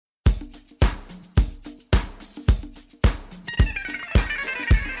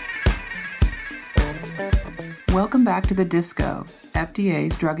Welcome back to the D.I.S.C.O,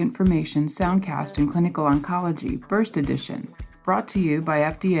 FDA's Drug Information Soundcast in Clinical Oncology Burst Edition, brought to you by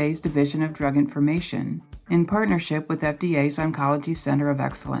FDA's Division of Drug Information in partnership with FDA's Oncology Center of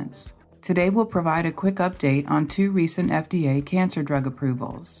Excellence. Today we'll provide a quick update on two recent FDA cancer drug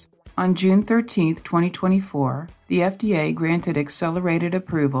approvals. On June 13, 2024, the FDA granted accelerated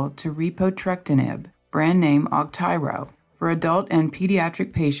approval to repotrectinib, brand name Augtyro, for adult and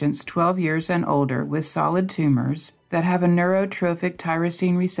pediatric patients 12 years and older with solid tumors that have a neurotrophic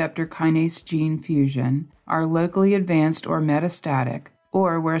tyrosine receptor kinase gene fusion, are locally advanced or metastatic,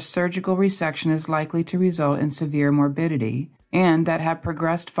 or where surgical resection is likely to result in severe morbidity, and that have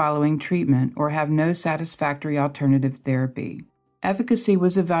progressed following treatment or have no satisfactory alternative therapy. Efficacy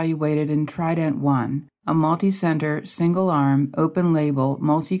was evaluated in Trident-1, a multi-center, single-arm, open-label,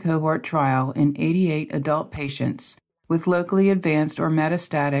 multi-cohort trial in 88 adult patients with locally advanced or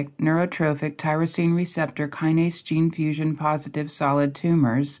metastatic neurotrophic tyrosine receptor kinase gene fusion positive solid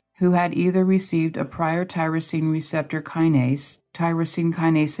tumors who had either received a prior tyrosine receptor kinase, tyrosine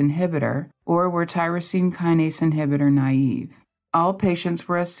kinase inhibitor, or were tyrosine kinase inhibitor naive. All patients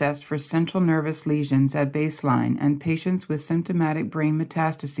were assessed for central nervous lesions at baseline, and patients with symptomatic brain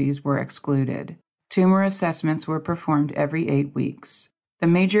metastases were excluded. Tumor assessments were performed every 8 weeks. The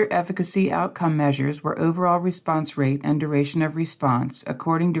major efficacy outcome measures were overall response rate and duration of response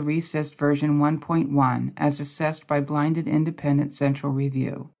according to RECIST version 1.1 as assessed by blinded independent central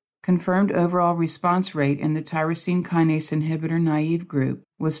review. Confirmed overall response rate in the tyrosine kinase inhibitor naive group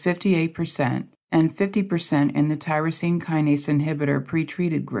was 58% and 50% in the tyrosine kinase inhibitor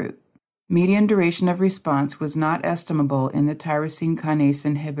pretreated group. Median duration of response was not estimable in the tyrosine kinase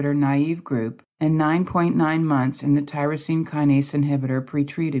inhibitor naive group and 9.9 months in the tyrosine kinase inhibitor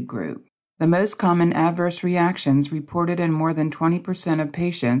pretreated group. The most common adverse reactions reported in more than 20% of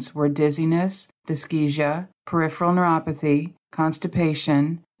patients were dizziness, dyschezia, peripheral neuropathy,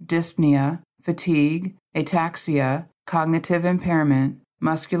 constipation, dyspnea, fatigue, ataxia, cognitive impairment,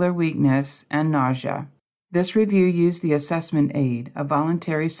 muscular weakness, and nausea. This review used the assessment aid, a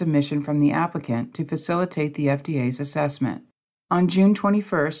voluntary submission from the applicant, to facilitate the FDA's assessment. On June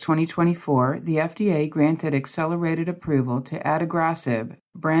 21, 2024, the FDA granted accelerated approval to adagrasib,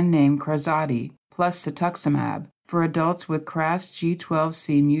 brand name Krazati, plus cetuximab, for adults with KRAS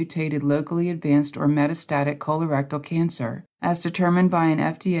G12C-mutated locally advanced or metastatic colorectal cancer, as determined by an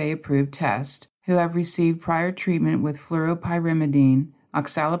FDA-approved test, who have received prior treatment with fluoropyrimidine,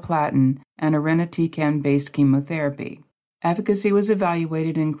 oxaliplatin, and irinotecan-based chemotherapy. Efficacy was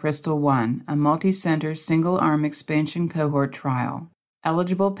evaluated in Crystal-1, a multi-center single-arm expansion cohort trial.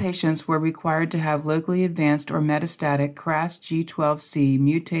 Eligible patients were required to have locally advanced or metastatic KRAS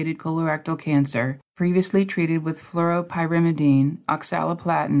G12C-mutated colorectal cancer previously treated with fluoropyrimidine,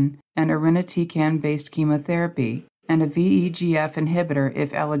 oxaliplatin, and irinotecan-based chemotherapy, and a VEGF inhibitor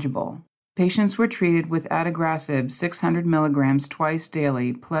if eligible. Patients were treated with adagrasib 600 mg twice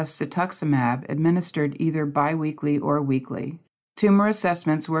daily plus cetuximab administered either biweekly or weekly. Tumor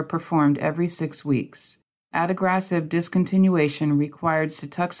assessments were performed every 6 weeks. Adagrasib discontinuation required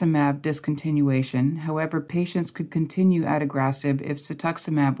cetuximab discontinuation, however, patients could continue adagrasib if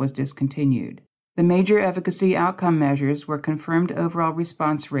cetuximab was discontinued. The major efficacy outcome measures were confirmed overall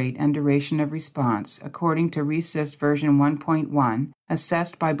response rate and duration of response according to RECIST version 1.1,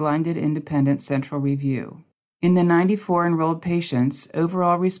 assessed by blinded independent central review. In the 94 enrolled patients,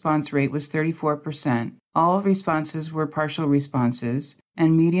 overall response rate was 34%. All responses were partial responses,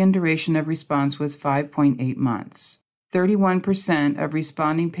 and median duration of response was 5.8 months. 31% of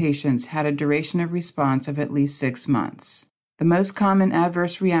responding patients had a duration of response of at least 6 months. The most common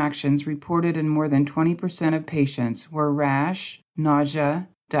adverse reactions reported in more than 20% of patients were rash, nausea,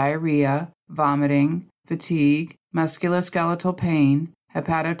 diarrhea, vomiting, fatigue, musculoskeletal pain,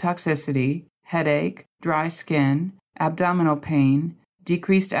 hepatotoxicity, headache, dry skin, abdominal pain,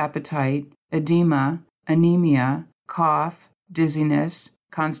 decreased appetite, edema, anemia, cough, dizziness,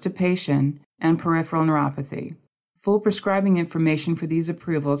 constipation, and peripheral neuropathy. Full prescribing information for these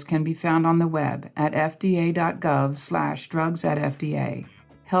approvals can be found on the web at fda.gov/drugs@fda.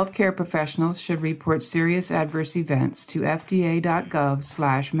 Healthcare professionals should report serious adverse events to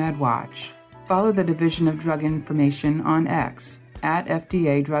fda.gov/medwatch. Follow the Division of Drug Information on X at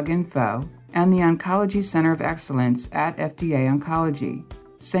FDA Drug Info and the Oncology Center of Excellence at FDA Oncology.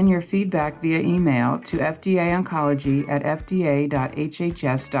 Send your feedback via email to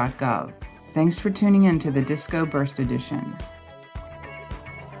fdaoncology@fda.hhs.gov. Thanks for tuning in to the D.I.S.C.O Burst Edition.